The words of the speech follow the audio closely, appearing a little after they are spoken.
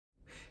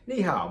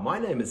Ni hao, my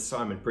name is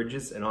Simon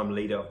Bridges and I'm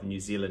leader of the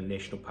New Zealand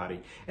National Party,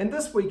 and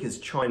this week is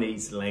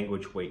Chinese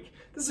Language Week.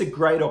 This is a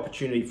great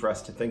opportunity for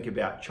us to think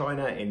about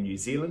China and New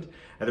Zealand,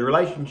 and the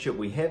relationship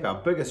we have,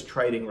 our biggest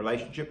trading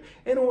relationship,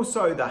 and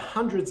also the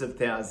hundreds of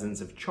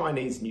thousands of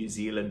Chinese New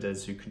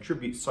Zealanders who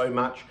contribute so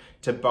much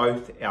to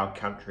both our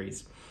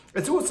countries.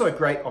 It's also a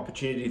great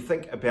opportunity to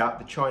think about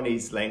the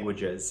Chinese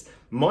languages.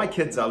 My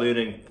kids are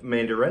learning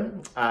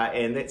Mandarin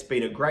and that's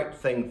been a great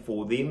thing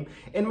for them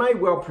and may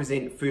well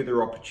present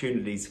further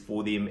opportunities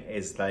for them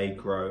as they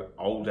grow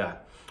older.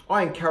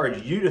 I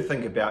encourage you to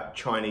think about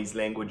Chinese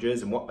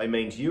languages and what they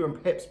mean to you and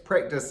perhaps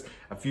practice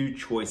a few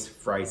choice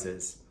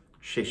phrases.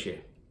 Xie xie.